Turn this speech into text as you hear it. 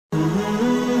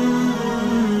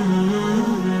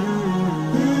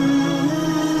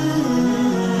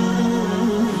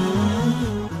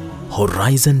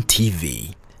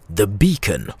Horizontv, the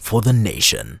beacon for the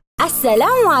nation.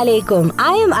 Assalamu alaikum.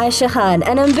 I am Aisha Khan,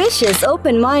 an ambitious,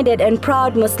 open-minded and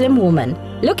proud Muslim woman.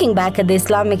 Looking back at the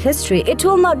Islamic history, it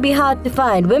will not be hard to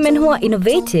find women who are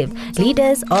innovative,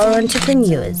 leaders or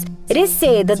entrepreneurs. It is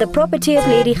said that the property of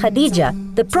Lady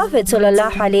Khadija, the Prophet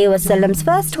ﷺ's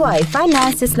first wife,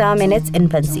 financed Islam in its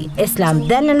infancy. Islam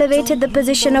then elevated the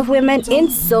position of women in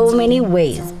so many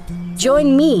ways.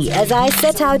 Join me as I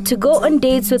set out to go on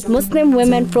dates with Muslim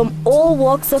women from all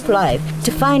walks of life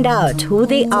to find out who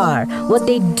they are, what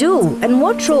they do, and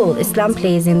what role Islam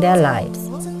plays in their lives.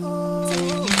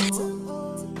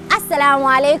 Assalamu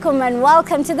alaikum and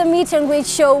welcome to the Meet and Greet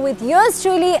show with yours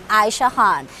truly, Aisha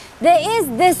Khan. There is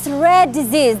this rare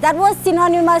disease that was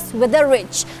synonymous with the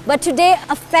rich, but today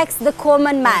affects the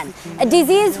common man. A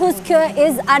disease whose cure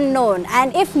is unknown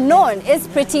and if known is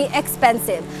pretty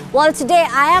expensive. Well, today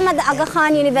I am at the Aga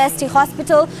Khan University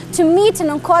Hospital to meet an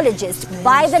oncologist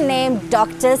by the name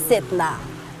Dr. Sitna.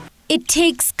 It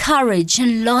takes courage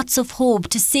and lots of hope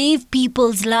to save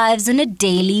people's lives on a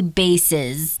daily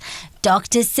basis.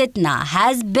 Dr. Sitna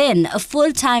has been a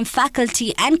full-time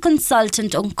faculty and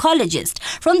consultant oncologist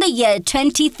from the year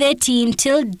 2013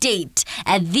 till date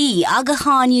at the Aga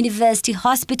Khan University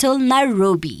Hospital,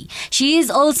 Nairobi. She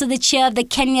is also the chair of the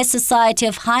Kenya Society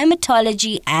of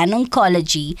Haematology and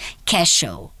Oncology,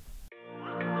 KESHO.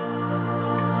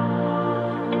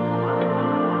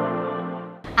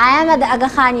 I am at the Aga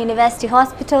Khan University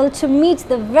Hospital to meet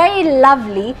the very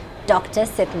lovely Dr.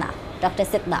 Sitna. Dr.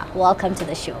 Sitna, welcome to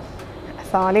the show.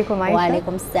 Assalamu alaikum, Aisha. Wa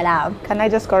alaikum salam. Can I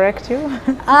just correct you?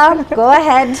 Go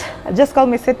ahead. Just call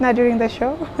me Sitna during the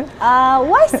show.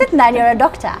 Why Sitna? You're a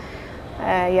doctor.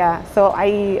 Yeah, so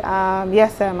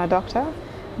yes, I'm a doctor,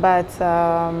 but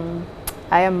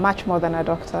I am much more than a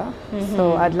doctor.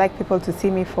 So I'd like people to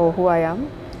see me for who I am,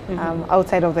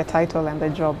 outside of the title and the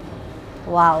job.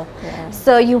 Wow. Yeah.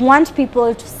 So you want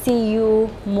people to see you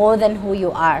more than who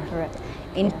you are. Right.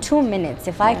 In 2 minutes,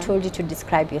 if I told you to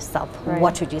describe yourself,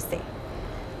 what would you say?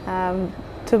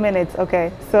 2 minutes,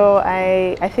 okay. So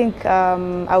I think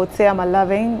I would say I'm a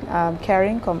loving,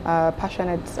 caring,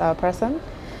 passionate person.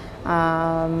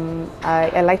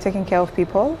 I like taking care of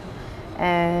people,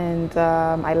 and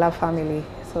I love family.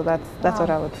 So that's what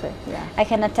I would say. Yeah. I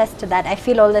can attest to that. I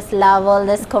feel all this love, all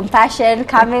this compassion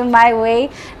coming my way.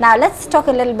 Now let's talk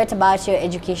a little bit about your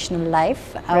educational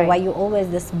life. Were you always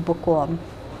this bookworm?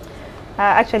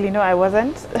 Actually, no, I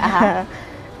wasn't. I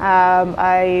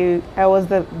was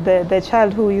the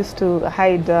child who used to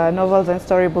hide novels and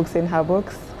storybooks in her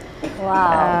books.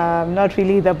 Wow. Not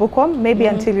really the bookworm, maybe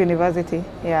until university.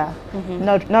 Yeah.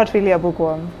 Not really a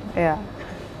bookworm. Yeah.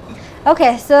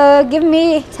 Okay, so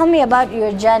tell me about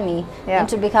your journey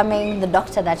into becoming the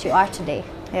doctor that you are today.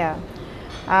 Yeah.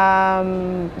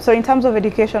 So in terms of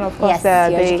education, of course,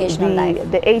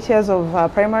 the 8 years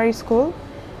of primary school,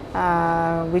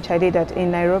 which I did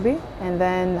in Nairobi, and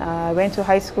then I went to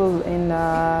high school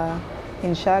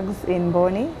in Shags in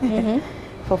Boni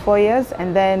for 4 years,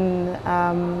 and then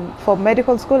for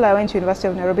medical school I went to University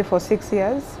of Nairobi for 6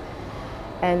 years.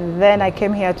 And then I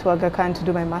came here to Aga Khan to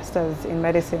do my master's in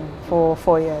medicine for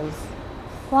 4 years.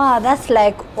 Wow, that's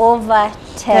like over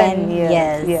 10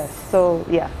 years. Yes, so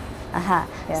yeah. Yeah.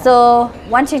 So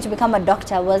wanting to become a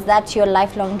doctor, was that your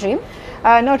lifelong dream?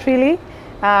 Not really.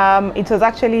 It was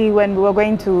actually when we were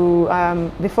going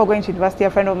to, before going to university, a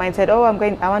friend of mine said, oh,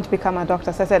 I want to become a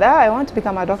doctor. So I said, I want to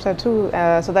become a doctor too,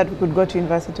 so that we could go to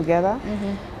university together.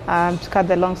 To cut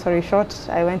the long story short,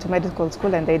 I went to medical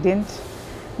school and they didn't.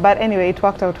 But anyway, it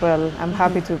worked out well. I'm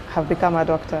happy to have become a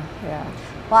doctor. Yeah.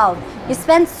 Wow, you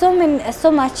spent so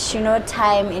much,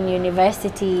 time in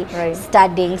university,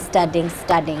 studying.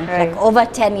 Right. Like over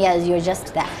 10 years, you're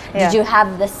just there. Did you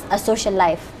have a social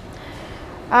life?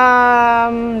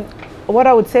 What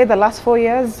I would say, the last 4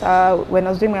 years, when I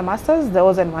was doing my master's, there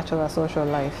wasn't much of a social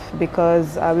life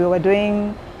because we were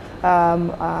doing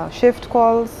shift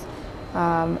calls,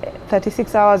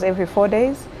 36 hours every 4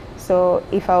 days. So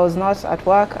if I was not at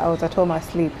work, I was at home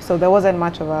asleep. So there wasn't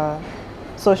much of a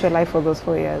social life for those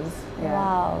 4 years. Yeah.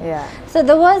 Wow. Yeah. So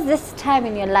there was this time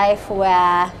in your life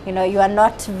where you are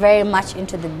not very much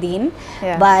into the deen,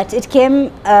 but it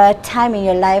came a time in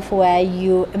your life where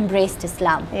you embraced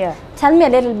Islam. Yeah. Tell me a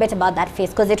little bit about that phase,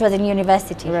 because it was in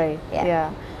university. Right.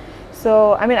 Yeah.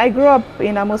 So I mean, I grew up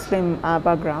in a Muslim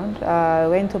background.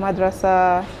 Went to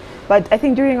madrasa. But I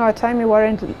think during our time,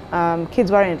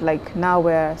 kids weren't like now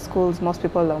where schools, most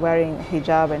people are wearing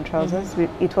hijab and trousers.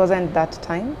 It wasn't that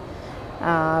time.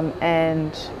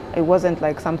 And it wasn't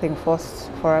like something forced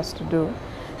for us to do.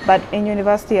 But in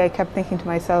university, I kept thinking to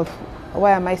myself,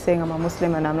 why am I saying I'm a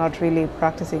Muslim and I'm not really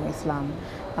practicing Islam?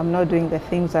 I'm not doing the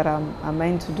things that I'm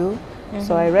meant to do.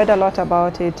 So I read a lot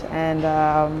about it and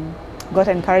got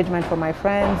encouragement from my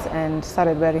friends and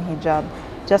started wearing hijab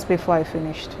just before I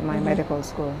finished my medical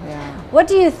school. Yeah. What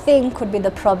do you think could be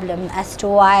the problem as to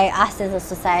why us as a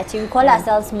society, we call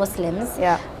ourselves Muslims,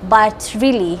 but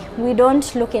really we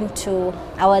don't look into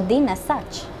our deen as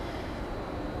such?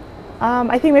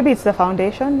 I think maybe it's the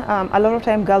foundation. A lot of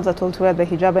time girls are told to wear the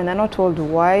hijab and they're not told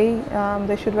why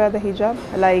they should wear the hijab.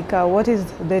 Like what is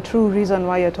the true reason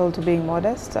why you're told to be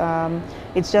modest?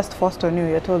 It's just forced on you.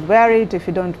 You're told wear it, if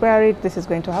you don't wear it, this is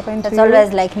going to happen to you. There's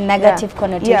always like negative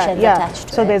connotations attached to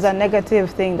it. So there's a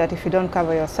negative thing that if you don't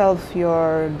cover yourself,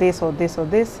 you're this or this or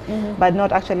this, but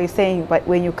not actually saying, but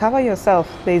when you cover yourself,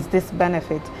 there's this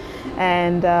benefit.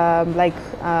 And I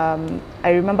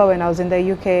remember when I was in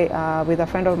the UK with a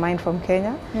friend of mine from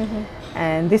Kenya,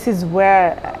 and this is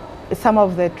where some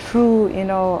of the true,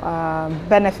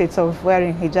 benefits of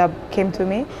wearing hijab came to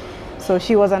me. So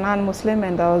she was a non-Muslim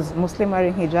and I was Muslim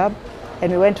wearing hijab,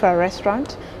 and we went to a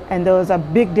restaurant and there was a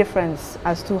big difference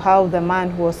as to how the man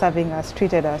who was serving us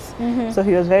treated us. So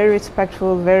he was very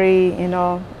respectful, very,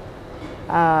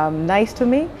 nice to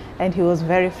me, and he was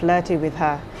very flirty with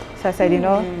her. So I said,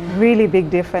 really big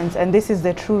difference, and this is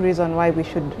the true reason why we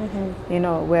should,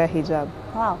 wear hijab.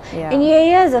 Wow. Yeah. In your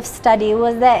years of study,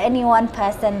 was there any one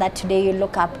person that today you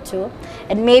look up to,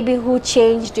 and maybe who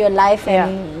changed your life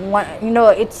and,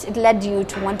 it led you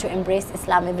to want to embrace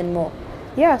Islam even more?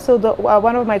 Yeah, so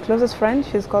one of my closest friends,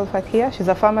 she's called Fathia, she's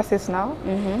a pharmacist now,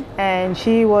 and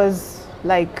she was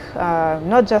like,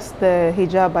 not just the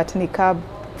hijab, but niqab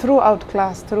throughout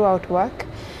class, throughout work.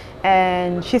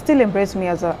 And she still embraced me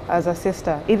as a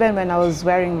sister, even when I was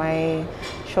wearing my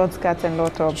short skirts and low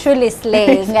tops. Truly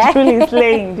slaying. Truly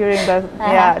slaying during the,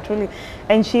 yeah, truly.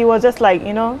 And she was just like,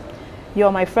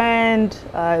 you're my friend,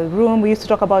 we used to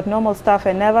talk about normal stuff,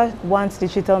 and never once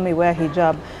did she tell me wear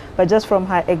hijab. But just from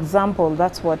her example,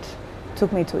 that's what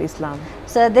took me to Islam.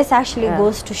 So this actually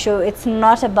goes to show it's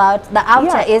not about, the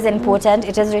outer is important,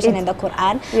 it is written in the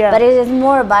Quran, but it is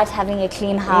more about having a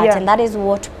clean heart, and that is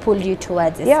what pulled you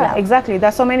towards Islam. Yeah, exactly.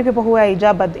 There's so many people who wear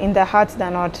hijab, but in their hearts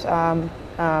they're not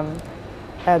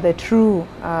the true...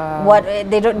 what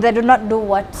they do not do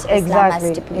what Islam has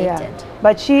stipulated.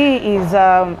 But she is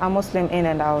a Muslim in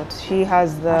and out. She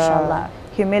has the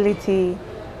humility,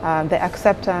 the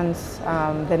acceptance,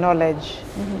 the knowledge,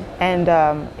 and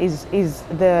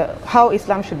how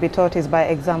Islam should be taught is by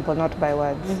example, not by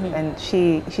words. And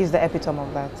she's the epitome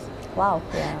of that. Wow.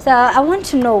 Yeah. So I want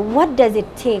to know, what does it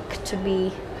take to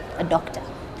be a doctor?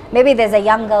 Maybe there's a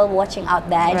young girl watching out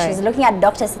there and she's looking at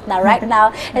Dr. Sitna right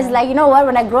now. It's like, you know what,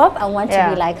 when I grow up, I want to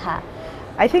be like her.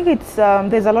 I think it's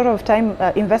there's a lot of time,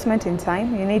 investment in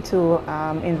time. You need to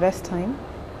invest time.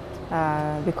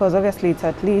 Because obviously it's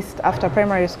at least, after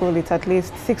primary school, it's at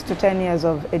least 6 to 10 years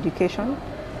of education.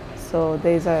 So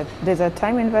there's a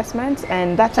time investment,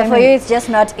 and that time... So for you it's just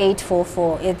not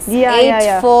 844, it's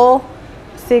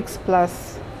 846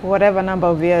 plus whatever number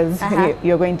of years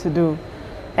you're going to do.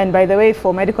 And by the way,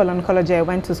 for medical oncology, I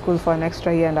went to school for an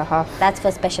extra year and a half. That's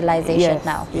for specialization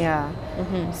now. Yeah.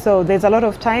 So there's a lot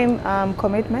of time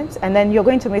commitments, and then you're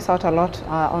going to miss out a lot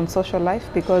on social life,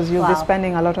 because you'll be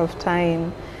spending a lot of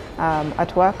time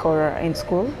at work or in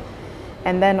school.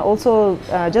 And then also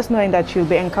just knowing that you'll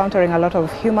be encountering a lot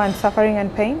of human suffering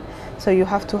and pain, so you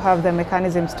have to have the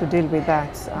mechanisms to deal with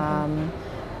that.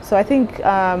 So I think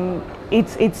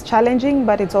it's challenging,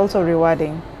 but it's also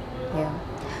rewarding. Yeah.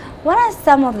 What are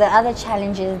some of the other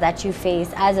challenges that you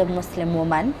face as a Muslim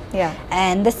woman? Yeah.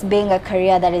 And this being a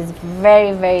career that is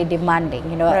very, very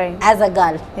demanding, as a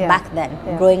girl back then,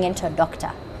 growing into a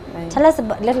doctor. Tell us a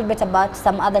little bit about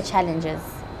some other challenges.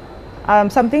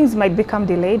 Some things might become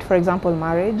delayed, for example,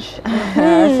 marriage.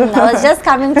 I was just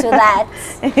coming to that.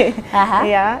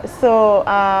 Yeah, so,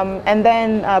 and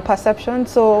then perception.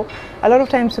 So a lot of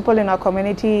times people in our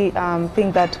community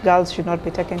think that girls should not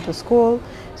be taken to school.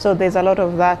 So there's a lot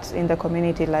of that in the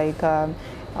community, like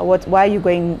why are you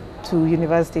going to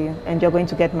university and you're going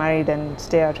to get married and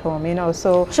stay at home,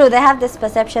 so... Sure, they have this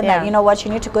perception that,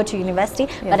 you need to go to university,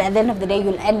 but at the end of the day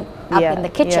you'll end up in the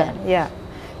kitchen.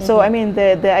 So I mean,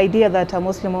 the idea that a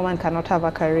Muslim woman cannot have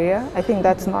a career, I think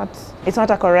that's it's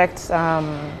not a correct,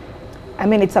 I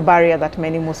mean, it's a barrier that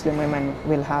many Muslim women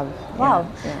will have. Wow.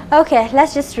 Okay,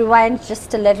 let's just rewind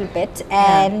just a little bit.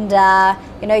 And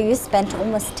you spent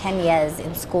almost 10 years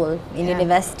in school, in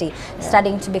university,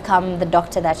 studying to become the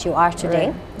doctor that you are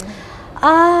today.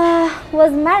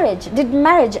 Did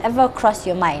marriage ever cross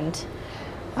your mind?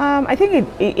 I think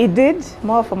it did,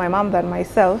 more for my mom than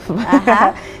myself.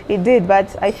 It did,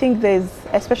 but I think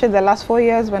especially the last 4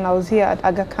 years when I was here at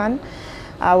Aga Khan,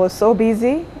 I was so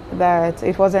busy that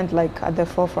it wasn't like at the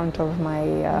forefront of my,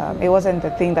 it wasn't the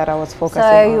thing that I was focusing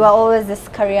on. So you were always this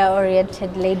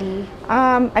career-oriented lady?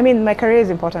 I mean, my career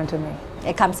is important to me.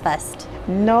 It comes first?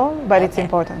 No, but it's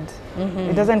important.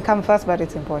 It doesn't come first, but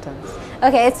it's important.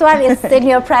 Okay, it's one is in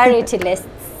your priority lists.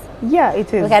 Yeah,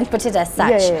 it is. We can put it as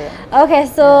such. Yeah. Okay,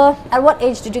 so at what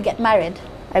age did you get married?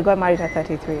 I got married at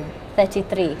 33.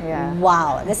 33. Yeah.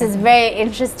 Wow, this is very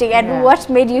interesting. And what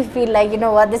made you feel like, you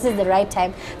know what, this is the right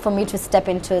time for me to step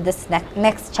into this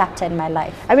next chapter in my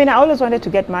life? I mean, I always wanted to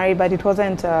get married, but it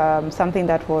wasn't something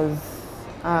that was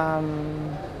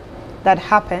that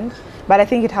happened. But I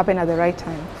think it happened at the right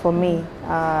time for me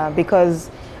because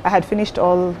I had finished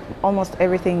almost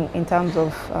everything in terms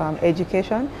of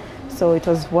education. So it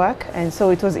was work, and so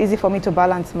it was easy for me to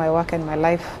balance my work and my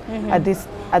life at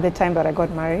the time that I got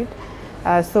married.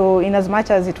 So in as much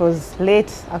as it was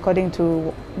late according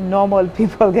to normal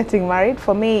people getting married,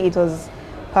 for me it was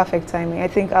perfect timing. I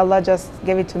think Allah just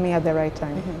gave it to me at the right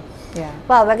time. Yeah.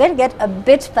 Well, we're going to get a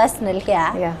bit personal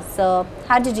here. Yeah. So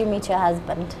how did you meet your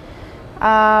husband?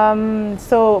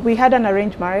 So we had an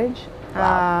arranged marriage.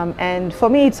 Wow. And for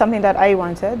me it's something that I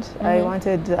wanted.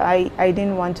 I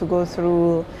didn't want to go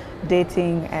through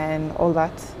dating and all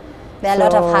that. There are a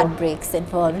lot of heartbreaks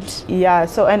involved. Yeah,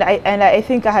 so and I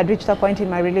think I had reached a point in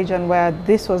my religion where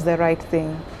this was the right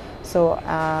thing. So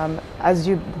as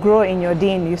you grow in your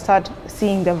deen, you start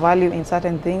seeing the value in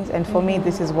certain things, and for me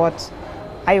this is what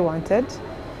I wanted.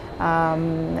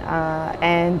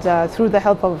 Through the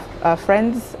help of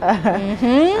friends,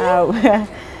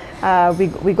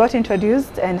 we got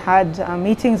introduced and had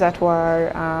meetings that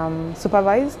were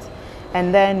supervised,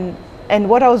 and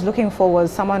what I was looking for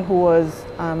was someone who was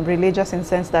religious in the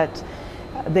sense that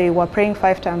they were praying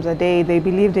 5 times a day, they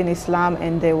believed in Islam,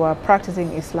 and they were practicing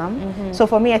Islam. So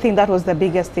for me, I think that was the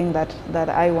biggest thing that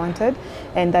I wanted,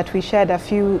 and that we shared a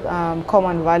few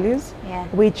common values,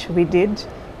 which we did.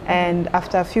 And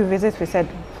after a few visits, we said,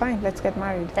 fine, let's get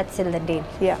married. That's still the deal.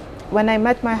 Yeah. When I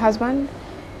met my husband,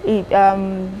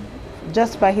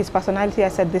 just by his personality, I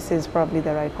said, this is probably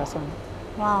the right person.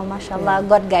 Wow, mashallah,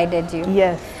 God guided you.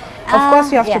 Yes. Of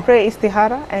course, you have to pray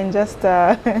istihara and just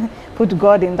put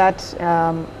God in that,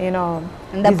 in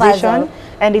the decision. puzzle.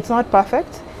 And it's not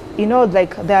perfect. You know,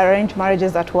 like there are arranged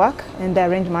marriages that work and there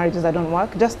are arranged marriages that don't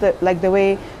work. Just like the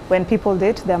way when people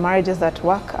date, there are marriages that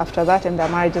work after that and there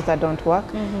are marriages that don't work.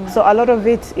 So a lot of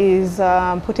it is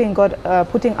putting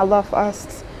Allah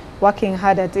first, working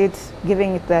hard at it,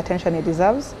 giving it the attention it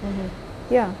deserves.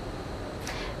 Yeah.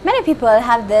 Many people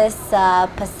have this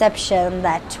perception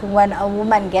that when a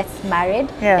woman gets married,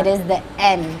 it is the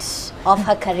end of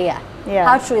her career.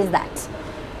 How true is that?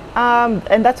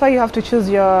 And that's why you have to choose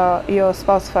your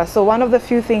spouse first. So one of the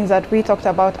few things that we talked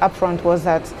about upfront was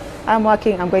that I'm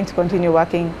working, I'm going to continue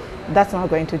working, that's not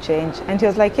going to change. And he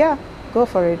was like, yeah, go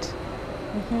for it.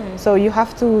 So you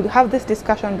have to have this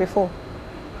discussion before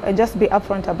and just be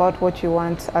upfront about what you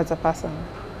want as a person.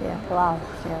 Yeah. Wow.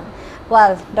 Yeah.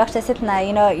 Well, Dr. Sitna,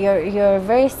 you know, you're a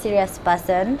very serious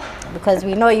person because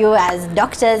we know you as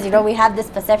doctors. You know, we have this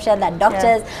perception that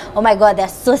doctors, oh my God, they're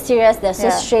so serious, they're so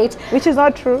straight. Which is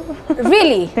not true.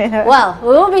 Really? Well, we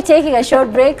will be taking a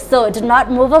short break, so do not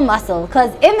move a muscle,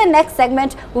 because in the next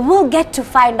segment, we will get to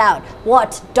find out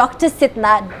what Dr.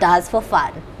 Sitna does for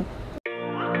fun.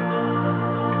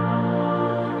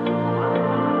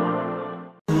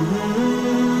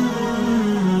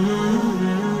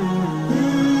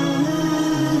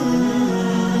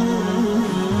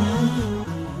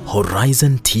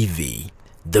 Horizontv,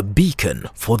 the beacon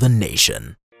for the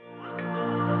nation.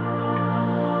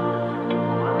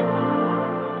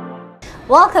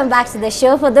 Welcome back to the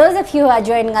show. For those of you who are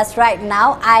joining us right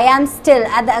now, I am still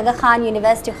at the Aga Khan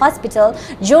University Hospital,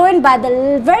 joined by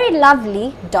the very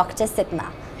lovely Dr.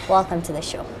 Sitna. Welcome to the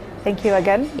show. Thank you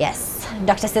again. Yes,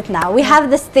 Dr. Sitna, we have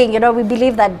this thing, you know, we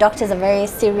believe that doctors are very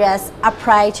serious,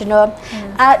 upright, you know.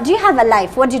 Do you have a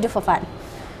life? What do you do for fun?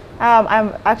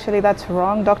 I'm actually, that's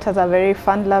wrong. Doctors are very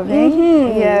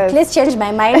fun-loving. Yes. Please change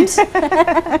my mind.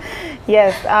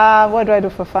 Yes. What do I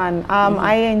do for fun?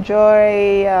 I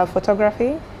enjoy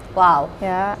photography. Wow.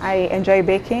 Yeah. I enjoy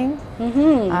baking.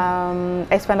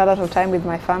 I spend a lot of time with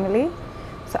my family.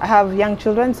 So I have young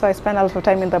children, so I spend a lot of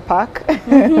time in the park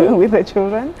with the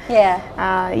children. Yeah.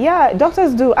 Yeah.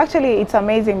 Doctors do. Actually, it's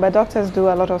amazing, but doctors do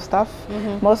a lot of stuff.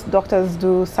 Most doctors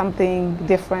do something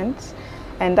different.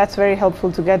 And that's very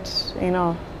helpful to get, you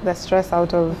know, the stress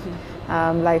out of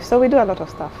life. So we do a lot of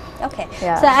stuff. Okay.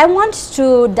 Yeah. So I want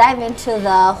to dive into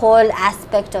the whole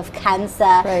aspect of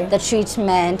cancer, the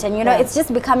treatment, and you know, it's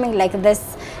just becoming like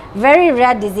this very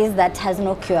rare disease that has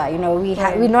no cure. You know, we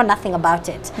know nothing about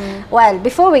it. Well,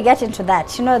 before we get into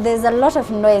that, you know, there's a lot of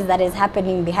noise that is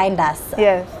happening behind us.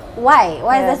 Yes. Why is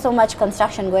there so much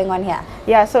construction going on here?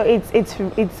 Yeah, so it's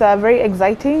very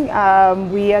exciting.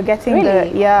 We are getting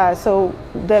so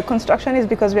the construction is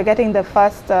because we're getting the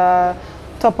first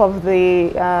top of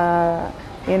the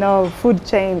you know, food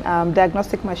chain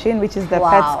diagnostic machine, which is the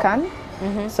PET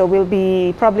scan. So we'll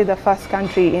be probably the first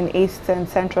country in East and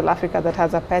Central Africa that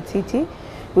has a PET CT,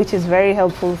 which is very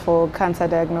helpful for cancer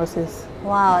diagnosis.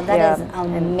 Wow, that is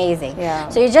amazing.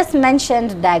 So you just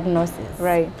mentioned diagnosis.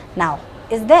 Right. Now,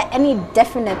 is there any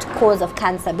definite cause of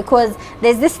cancer? Because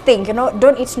there's this thing, you know,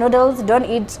 don't eat noodles,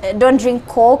 don't drink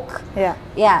Coke.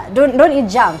 Don't eat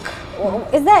junk.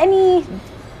 Is there any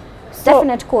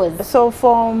definite cause? So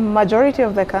for majority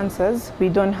of the cancers, we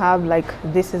don't have like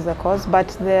this is the cause, but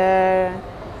there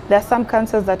are some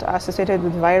cancers that are associated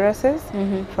with viruses.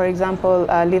 For example,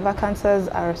 liver cancers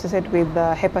are associated with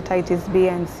hepatitis B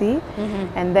and C,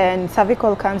 and then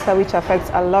cervical cancer, which affects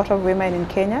a lot of women in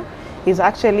Kenya, is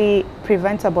actually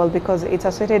preventable because it's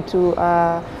associated to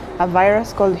a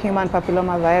virus called human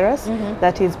papilloma virus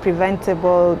that is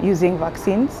preventable using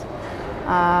vaccines.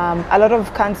 A lot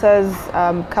of cancers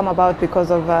come about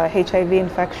because of HIV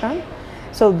infection.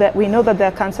 So that we know that there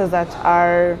are cancers that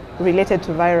are related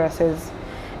to viruses.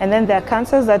 And then there are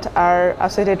cancers that are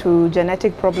associated to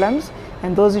genetic problems,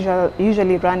 and those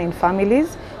usually run in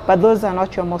families, but those are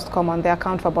not your most common. They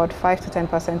account for about 5 to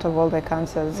 10% of all the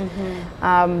cancers. There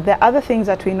are other things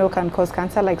that we know can cause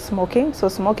cancer, like smoking. So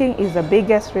smoking is the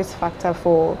biggest risk factor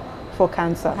for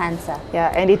cancer.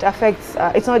 Yeah, and it affects,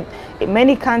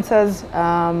 many cancers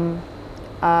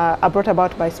are brought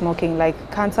about by smoking, like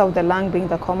cancer of the lung being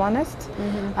the commonest,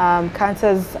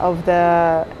 cancers of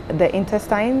the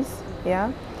intestines,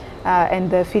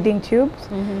 and the feeding tubes.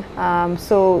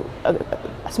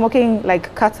 Smoking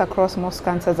like cuts across most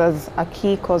cancers as a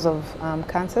key cause of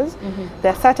cancers.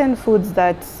 There are certain foods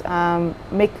that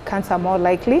make cancer more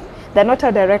likely. They're not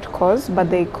a direct cause, but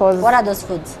they cause... What are those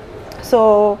foods?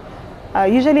 So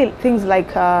usually things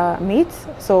like meat,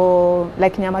 so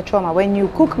like nyama choma. When you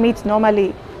cook meat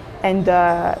normally and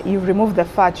you remove the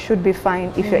fat, should be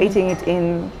fine if you're eating it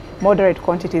in moderate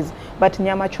quantities. But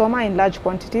nyama choma in large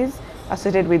quantities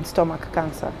associated with stomach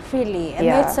cancer. Really? And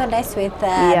it's so nice with the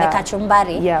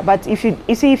kachumbari. Yeah, but if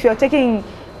if you're taking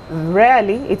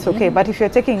rarely, it's okay. But if you're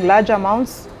taking large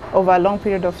amounts over a long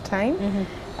period of time,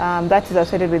 that is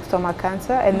associated with stomach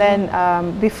cancer. And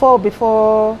then before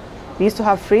we used to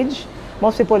have fridge,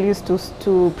 most people used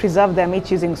to preserve their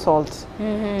meat using salt.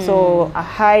 So a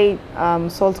high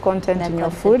salt content in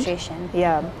your food.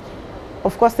 Yeah.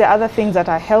 Of course, there are other things that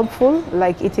are helpful,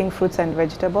 like eating fruits and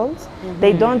vegetables.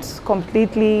 They don't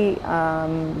completely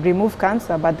remove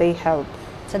cancer, but they help.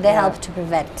 So they help to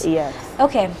prevent. Yes.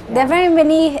 Okay. There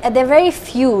are very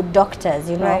few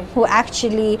doctors, you know, who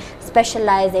actually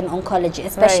specialize in oncology,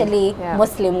 especially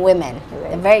Muslim women.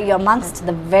 You're amongst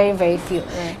the very, very few.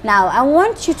 Now, I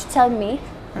want you to tell me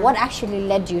what actually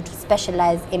led you to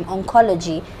specialize in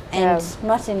oncology and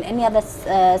not in any other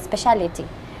specialty.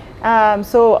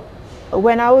 So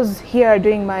when I was here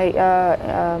doing my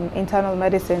internal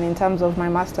medicine in terms of my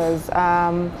master's,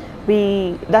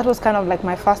 that was kind of like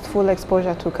my first full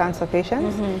exposure to cancer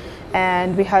patients.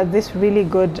 And we had this really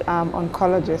good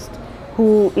oncologist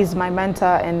who is my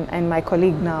mentor and my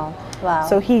colleague now. Wow.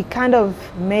 So he kind of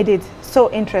made it so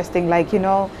interesting, like, you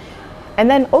know. And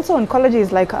then also oncology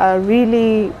is like a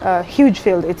really huge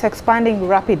field. It's expanding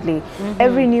rapidly.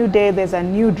 Every new day there's a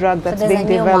new drug that's being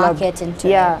developed. New market into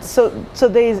it. So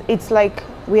it's like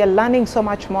we are learning so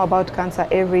much more about cancer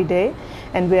every day,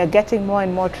 and we are getting more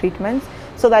and more treatments.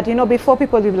 So that, you know, before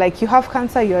people will be like, you have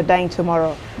cancer, you're dying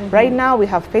tomorrow. Right now we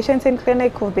have patients in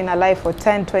clinic who've been alive for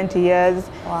 10, 20 years,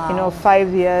 you know,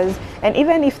 5 years. And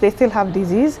even if they still have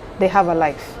disease, they have a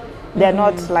life. They're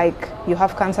not like, you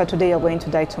have cancer today, you're going to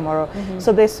die tomorrow.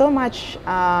 So there's so much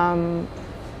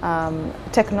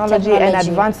technology and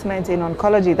advancement in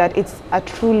oncology that it's a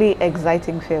truly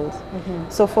exciting field.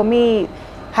 So for me,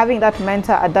 having that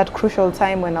mentor at that crucial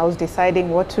time when I was deciding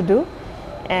what to do,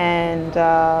 and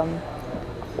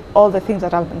all the things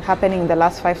that have been happening in the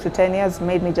last 5 to 10 years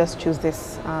made me just choose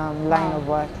this line of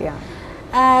work.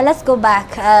 Let's go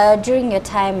back. During your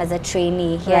time as a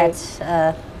trainee here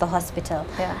at the hospital,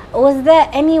 was there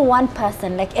any one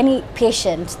person, like any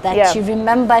patient that you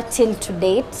remember till to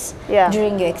date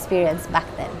during your experience back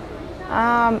then?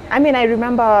 I mean, I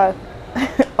remember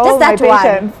all my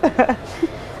patients.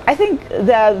 I think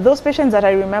there are those patients that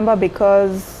I remember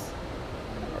because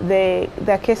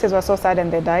their cases were so sad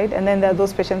and they died. And then there are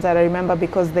those patients that I remember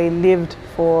because they lived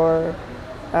for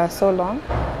so long.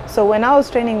 So when I was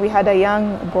training, we had a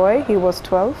young boy, he was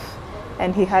 12,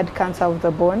 and he had cancer of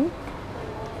the bone.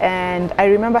 And I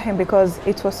remember him because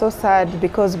it was so sad,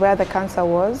 because where the cancer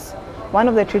was, one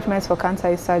of the treatments for cancer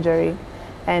is surgery,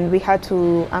 and we had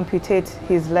to amputate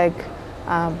his leg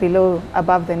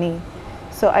above the knee.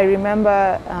 So I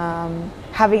remember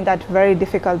having that very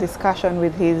difficult discussion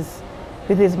with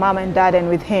his mom and dad and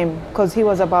with him, because he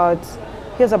was about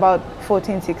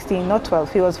 14, 16, not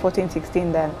 12, he was 14,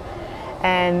 16 then.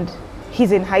 And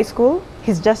he's in high school,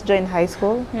 he's just joined high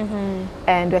school,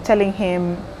 and we're telling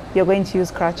him, you're going to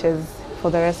use crutches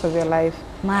for the rest of your life.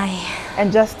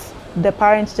 And just the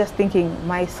parents just thinking,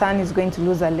 my son is going to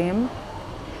lose a limb,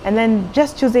 and then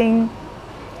just choosing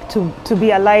to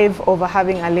be alive over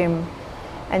having a limb.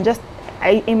 And just,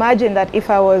 I imagine that if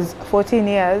I was 14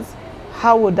 years,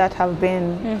 how would that have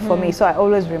been for me? So I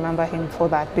always remember him for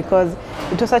that, because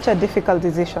it was such a difficult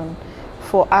decision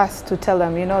for us to tell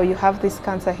them, you know, you have this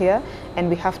cancer here and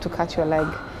we have to cut your leg.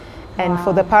 And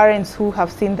for the parents who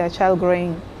have seen their child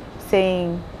growing,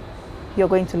 saying, you're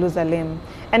going to lose a limb.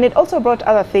 And it also brought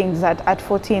other things, that at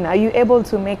 14, are you able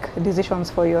to make decisions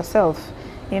for yourself?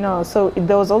 You know, so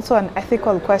there was also an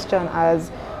ethical question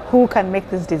as who can make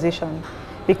this decision?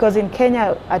 Because in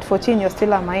Kenya, at 14, you're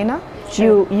still a minor.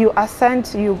 Sure. You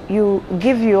assent, you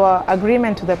give your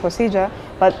agreement to the procedure,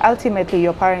 but ultimately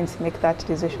your parents make that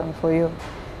decision for you.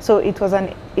 So it was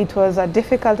a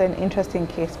difficult and interesting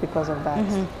case because of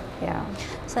that. Yeah.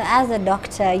 So as a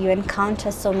doctor, you encounter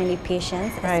so many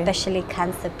patients, especially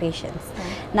cancer patients.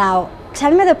 Now,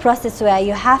 tell me the process where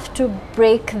you have to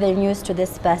break the news to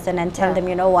this person and tell them,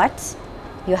 you know what,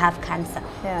 you have cancer.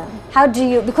 How do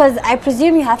you, because I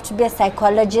presume you have to be a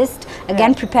psychologist,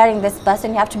 again preparing this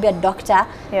person, you have to be a doctor.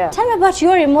 Tell me about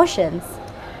your emotions.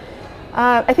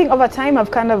 I think over time I've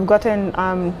kind of gotten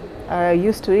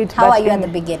used to it. How are you at the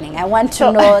beginning? I want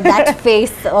to know that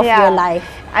phase of your life.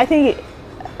 I think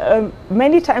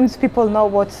many times people know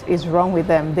what is wrong with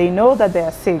them. They know that they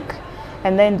are sick,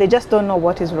 and then they just don't know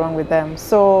what is wrong with them.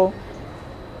 So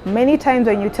many times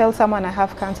when you tell someone I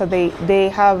have cancer, they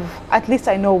have, at least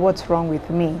I know what's wrong with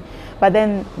me. But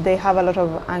then they have a lot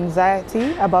of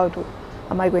anxiety about,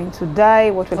 am I going to die?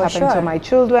 What will happen to my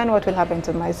children? What will happen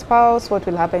to my spouse? What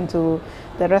will happen to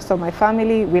the rest of my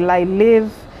family? Will I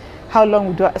live? How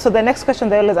long do I, so the next question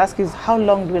they always ask is, how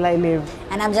long will I live?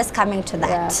 And I'm just coming to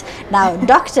that. Now,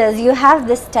 doctors, you have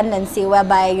this tendency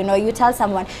whereby, you know, you tell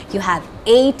someone you have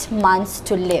 8 months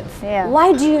to live.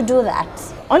 Why do you do that?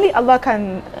 Only Allah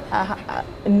can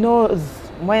knows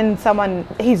when someone,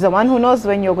 He's the one who knows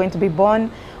when you're going to be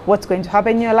born, what's going to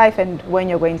happen in your life, and when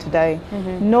you're going to die.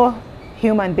 No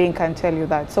human being can tell you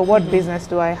that. So what business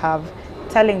do I have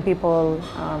telling people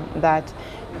that?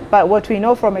 But what we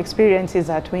know from experience is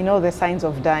that we know the signs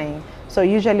of dying. So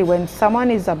usually when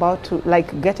someone is about to,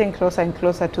 like, getting closer and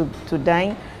closer to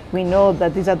dying, we know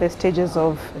that these are the stages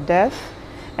of death.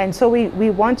 And so we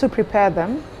want to prepare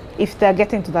them if they're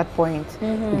getting to that point.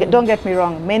 Don't get me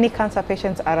wrong, many cancer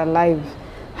patients are alive,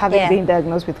 having been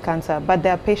diagnosed with cancer, but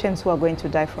there are patients who are going to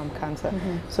die from cancer.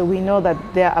 So we know that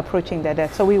they're approaching their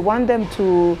death. So we want them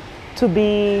to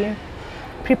be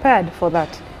prepared for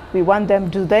that. We want them,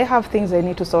 do they have things they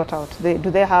need to sort out? Do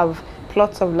they have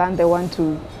plots of land they want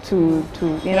to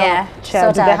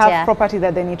share? Do they have property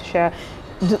that they need to share?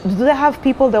 Do they have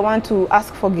people they want to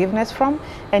ask forgiveness from?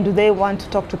 And do they want to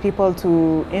talk to people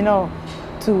to,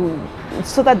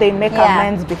 so that they make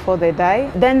amends before they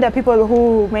die? Then there are people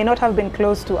who may not have been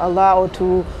close to Allah or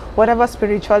to whatever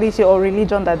spirituality or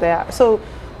religion that they are. So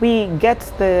we get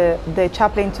the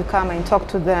chaplain to come and talk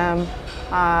to them,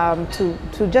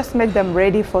 to just make them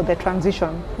ready for the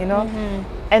transition, you know.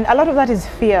 And a lot of that is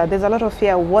fear. There's a lot of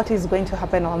fear, what is going to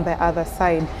happen on the other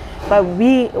side. But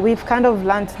we've kind of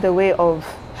learned the way of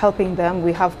helping them.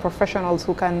 We have professionals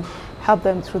who can help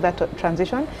them through that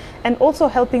transition, and also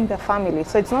helping the family.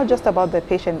 So it's not just about the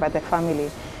patient, but the family,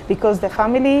 because the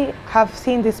family have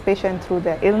seen this patient through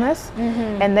their illness,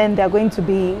 and then they're going to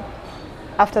be,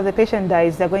 after the patient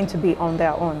dies, they're going to be on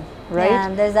their own, right?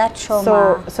 Yeah, there's that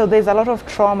trauma. So there's a lot of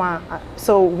trauma.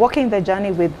 So walking the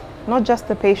journey with not just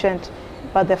the patient,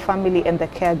 but the family and the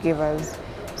caregivers.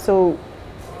 So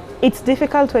it's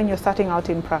difficult when you're starting out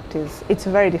in practice. It's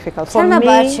very difficult. Tell me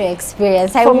about your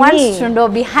experience. I want to know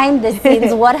behind the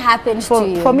scenes what happened to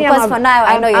you. For me, because for now,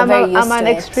 I know you're very used to it. I'm an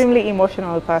extremely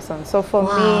emotional person. So for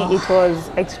me, it was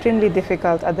extremely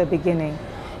difficult at the beginning.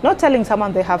 Not telling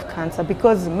someone they have cancer,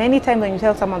 because many times when you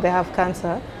tell someone they have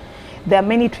cancer, there are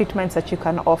many treatments that you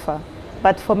can offer.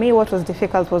 But for me, what was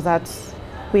difficult was that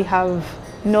we have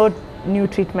no new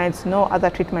treatments, no other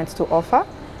treatments to offer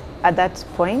at that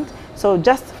point. So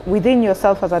just within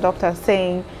yourself as a doctor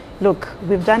saying, look,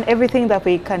 we've done everything that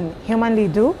we can humanly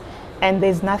do, and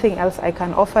there's nothing else I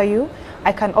can offer you.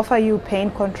 I can offer you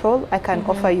pain control. I can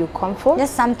offer you comfort.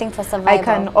 Just something for survival. I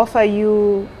can offer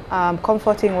you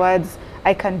comforting words.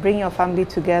 I can bring your family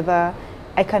together.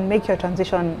 I can make your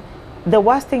transition. The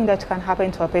worst thing that can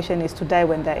happen to a patient is to die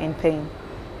when they're in pain.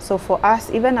 So for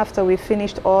us, even after we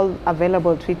finished all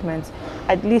available treatments,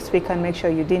 at least we can make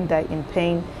sure you didn't die in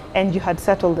pain and you had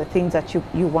settled the things that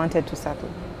you wanted to settle.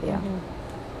 Yeah.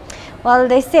 Well,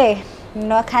 they say, you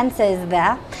know, cancer is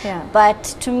there, Yeah. but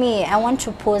to me, I want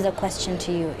to pose a question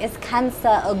to you. Is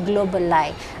cancer a global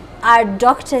lie? Are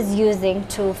doctors using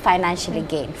to financially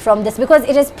gain from this? Because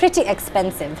it is pretty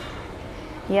expensive.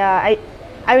 Yeah,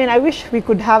 I mean, I wish we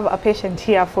could have a patient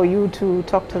here for you to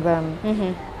talk to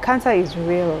them. Cancer is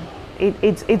real.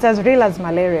 It's as real as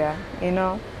malaria, you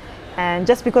know. And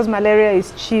just because malaria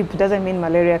is cheap doesn't mean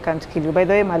malaria can't kill you. By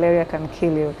the way, malaria can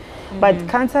kill you. But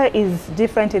cancer is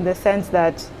different in the sense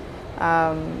that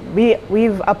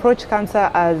we've approached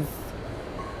cancer as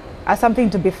something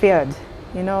to be feared.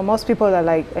 You know, most people are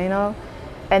like, you know,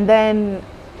 and then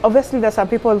obviously there's some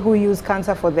people who use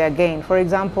cancer for their gain. For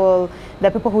example, there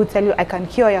are people who tell you, I can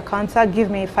cure your cancer, give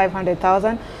me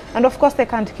 500,000. And of course they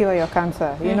can't cure your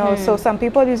cancer, you know, so some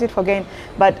people use it for gain.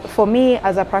 But for me,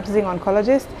 as a practicing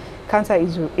oncologist, cancer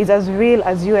is as real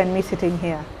as you and me sitting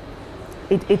here.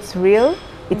 It's real.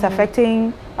 It's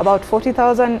affecting about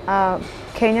 40,000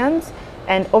 Kenyans.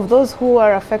 And of those who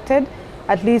are affected,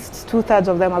 at least 2/3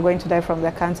 of them are going to die from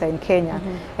their cancer in Kenya.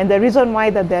 And the reason why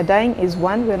that they're dying is,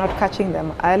 one, we're not catching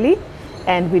them early,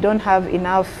 and we don't have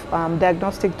enough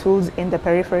diagnostic tools in the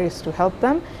peripheries to help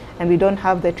them, and we don't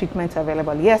have the treatments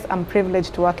available. Yes, I'm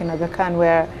privileged to work in Aga Khan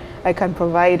where I can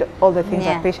provide all the things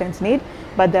that patients need,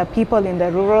 but there are people in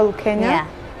the rural Kenya,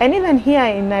 and even here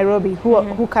in Nairobi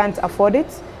who can't afford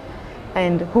it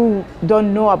and who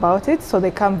don't know about it, so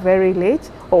they come very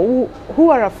late, or who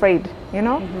are afraid, you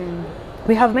know.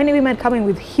 We have many women coming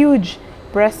with huge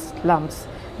breast lumps.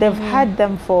 They've had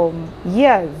them for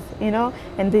years, you know,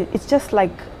 and it's just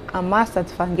like a mass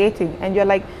that's fungating. And you're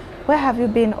like, where have you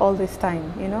been all this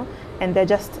time, you know? And they're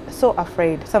just so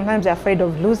afraid. Sometimes they're afraid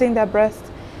of losing their breast.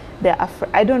 They're afraid,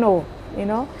 I don't know, you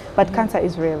know, but cancer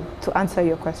is real, to answer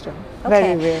your question.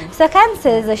 Very real. So cancer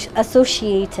is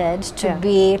associated to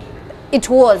be, it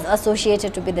was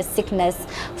associated to be the sickness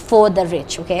for the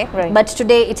rich, okay? But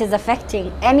today it is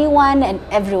affecting anyone and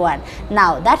everyone.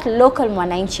 Now, that local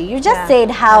mwananchi, you just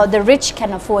said how the rich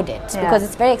can afford it because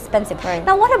it's very expensive.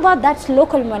 Now, what about that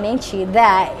local mwananchi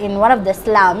there in one of the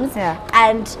slums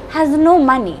and has no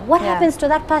money? What happens to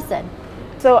that person?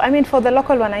 So, I mean, for the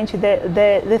local mwananchi,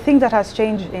 the thing that has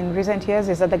changed in recent years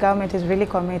is that the government is really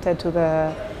committed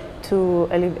to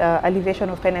alleviation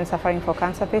of pain and suffering for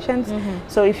cancer patients.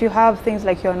 So if you have things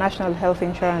like your National Health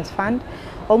Insurance Fund,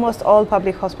 almost all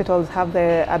public hospitals have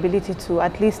the ability to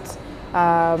at least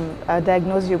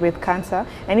diagnose you with cancer.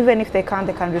 And even if they can't,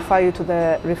 they can refer you to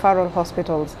the referral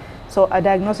hospitals. So a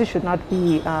diagnosis should not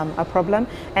be a problem.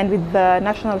 And with the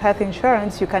National Health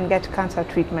Insurance, you can get cancer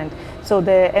treatment. So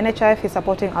the NHIF is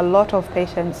supporting a lot of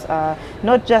patients,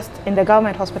 not just in the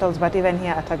government hospitals, but even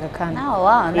here at Aga Khan. Oh,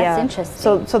 wow, that's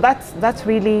interesting. So that's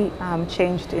really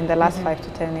changed in the last 5 to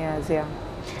 10 years,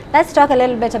 Let's talk a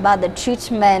little bit about the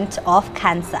treatment of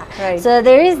cancer. So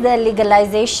there is the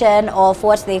legalization of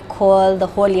what they call the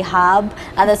holy herb,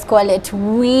 others call it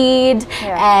weed,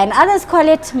 and others call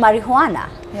it marijuana.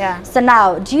 So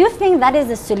now, do you think that is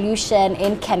a solution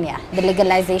in Kenya, the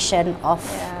legalization of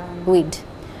weed?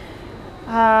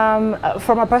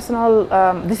 From a personal,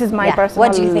 this is my personal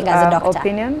what do you think as a doctor?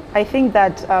 Opinion. I think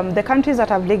that the countries that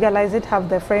have legalized it have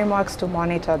the frameworks to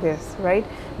monitor this, right?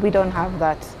 We don't have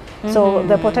that. So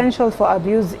the potential for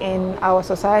abuse in our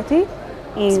society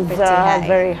is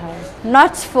very high.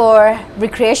 Not for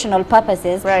recreational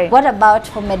purposes. What about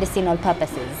for medicinal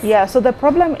purposes? Yeah. So the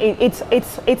problem it's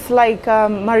like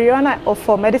marijuana or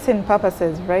for medicine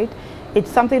purposes, right?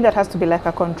 It's something that has to be like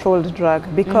a controlled drug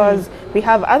because we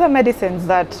have other medicines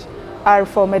that are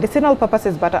for medicinal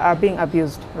purposes but are being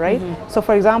abused, right? So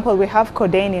for example, we have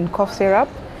codeine in cough syrup.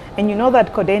 And you know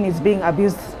that codeine is being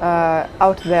abused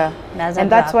out there,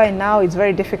 and that's why now it's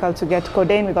very difficult to get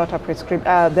codeine without a prescription.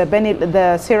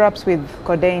 The syrups with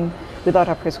codeine without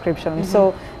a prescription.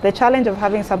 So the challenge of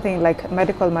having something like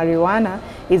medical marijuana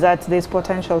is that there's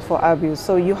potential for abuse.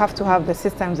 So you have to have the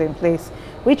systems in place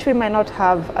which we might not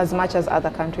have as much as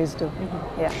other countries do.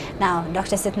 Yeah. Now,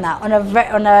 Dr. Sitna,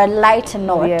 on a lighter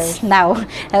note, yes. now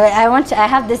I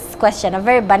have this question, a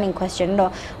very burning question. You know,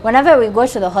 whenever we go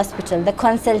to the hospital, the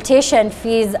consultation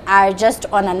fees are just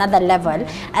on another level.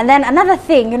 And then another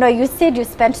thing, you know, you said you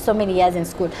spent so many years in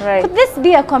school. Right. Could this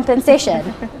be a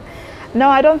compensation? No,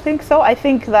 I don't think so. I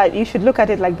think that you should look at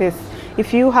it like this.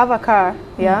 If you have a car,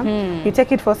 yeah, you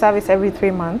take it for service every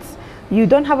 3 months, you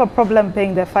don't have a problem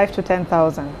paying the 5 to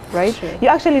 10,000, right? Sure. You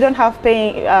actually don't have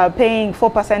paying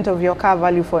 4% of your car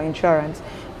value for insurance.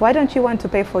 Why don't you want to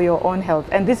pay for your own health?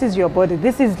 And this is your body.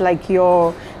 This is like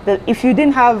if you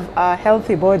didn't have a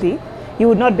healthy body, you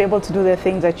would not be able to do the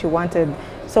things that you wanted.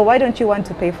 So why don't you want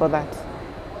to pay for that?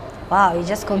 Wow, you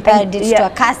just compared it to a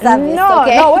car service. No,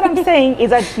 okay. no. What I'm saying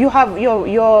is that you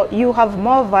have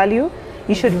more value.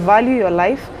 You should value your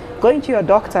life. Going to your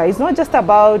doctor is not just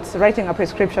about writing a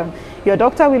prescription. Your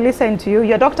doctor will listen to you.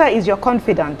 Your doctor is your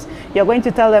confidant. You're going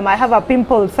to tell them, I have a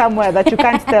pimple somewhere that you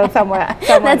can't tell someone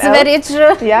That's else. very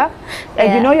true. Yeah?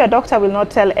 And you know your doctor will not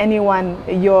tell anyone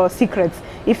your secrets.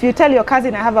 If you tell your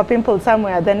cousin, I have a pimple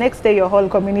somewhere, the next day your whole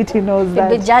community knows that.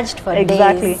 You'll be judged for days.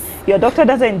 Exactly. Your doctor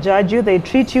doesn't judge you. They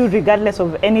treat you regardless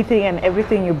of anything and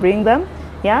everything you bring them.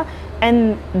 Yeah?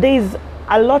 And there's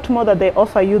a lot more that they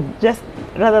offer you just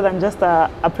rather than just a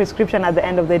prescription at the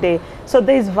end of the day. So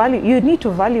there's value. You need to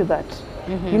value that.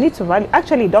 You need to value.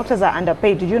 Actually, doctors are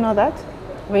underpaid. Did you know that?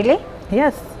 Really?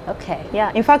 Yes. Okay.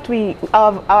 Yeah. In fact,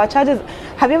 our charges.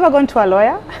 Have you ever gone to a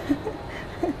lawyer?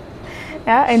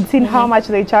 Yeah, and seen how much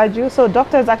they charge you? So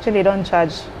doctors actually don't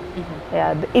charge.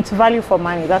 Yeah, it's value for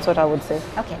money. That's what I would say.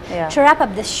 Okay. Yeah. To wrap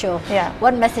up this show, yeah,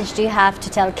 what message do you have to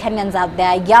tell Kenyans out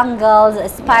there, young girls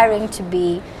aspiring to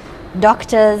be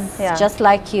doctors just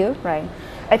like you? Right.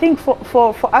 I think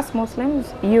for us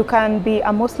Muslims, you can be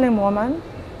a Muslim woman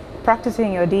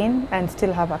practicing your deen and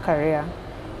still have a career.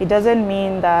 It doesn't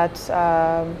mean that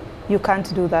you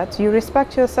can't do that. You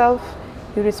respect yourself,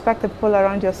 you respect the people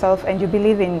around yourself, and you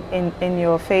believe in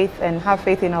your faith and have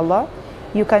faith in Allah.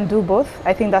 You can do both.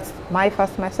 I think that's my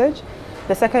first message.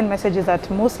 The second message is that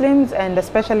Muslims, and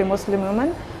especially Muslim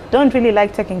women, don't really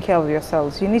like taking care of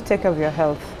yourselves. You need to take care of your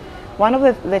health. One of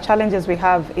the challenges we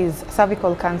have is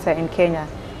cervical cancer in Kenya.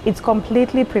 It's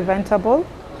completely preventable.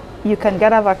 You can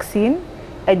get a vaccine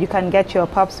and you can get your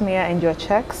pap smear and your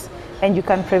checks, and you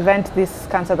can prevent this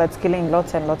cancer that's killing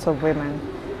lots and lots of women.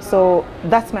 So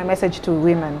that's my message to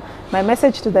women. My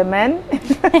message to the men,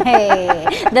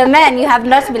 hey, the men, you have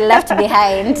not been left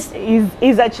behind,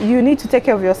 is that you need to take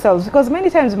care of yourselves, because many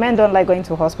times men don't like going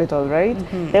to hospital, right?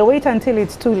 They wait until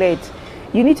it's too late.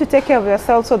 You need to take care of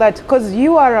yourself, so that, because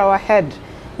you are our head,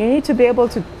 you need to be able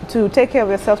to take care of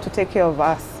yourself to take care of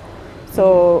us.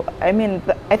 So, I mean,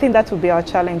 I think that would be our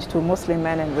challenge to Muslim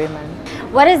men and women.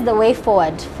 What is the way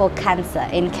forward for cancer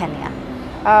in Kenya?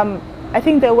 I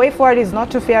think the way forward is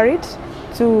not to fear it,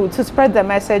 to spread the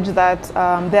message that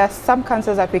there are some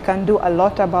cancers that we can do a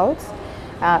lot about,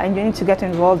 and you need to get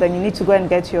involved, and you need to go and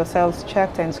get yourselves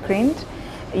checked and screened.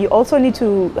 You also need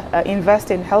to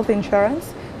invest in health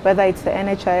insurance, whether it's the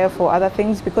NHIF or other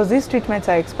things, because these treatments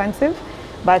are expensive,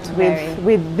 but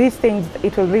with these things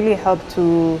it will really help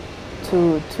to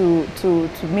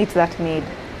meet that need.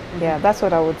 Yeah, that's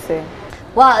what I would say.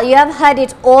 Well, you have heard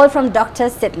it all from Dr.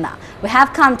 Sitna. We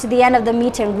have come to the end of the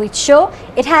meet and greet show.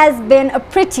 It has been a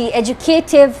pretty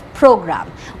educative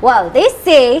program. Well, they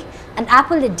say an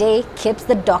apple a day keeps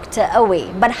the doctor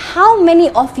away. But how many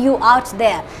of you out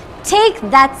there take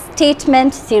that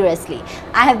statement seriously?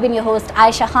 I have been your host,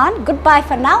 Aisha Khan. Goodbye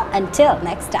for now. Until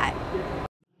next time.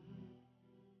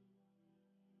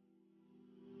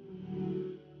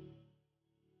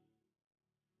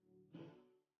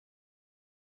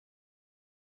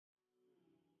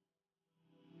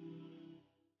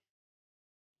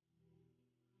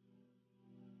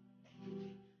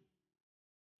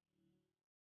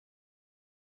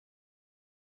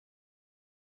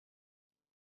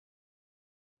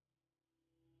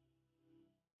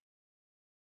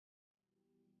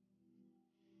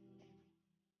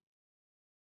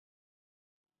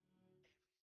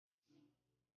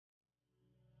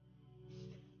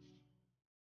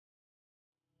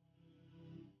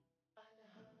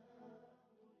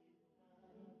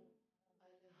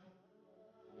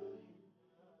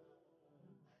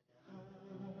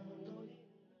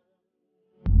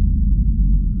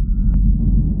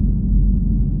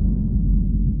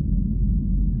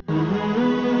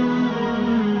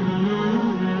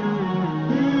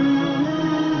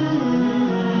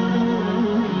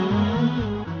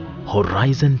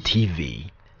 Horizon TV,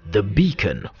 the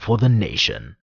beacon for the nation.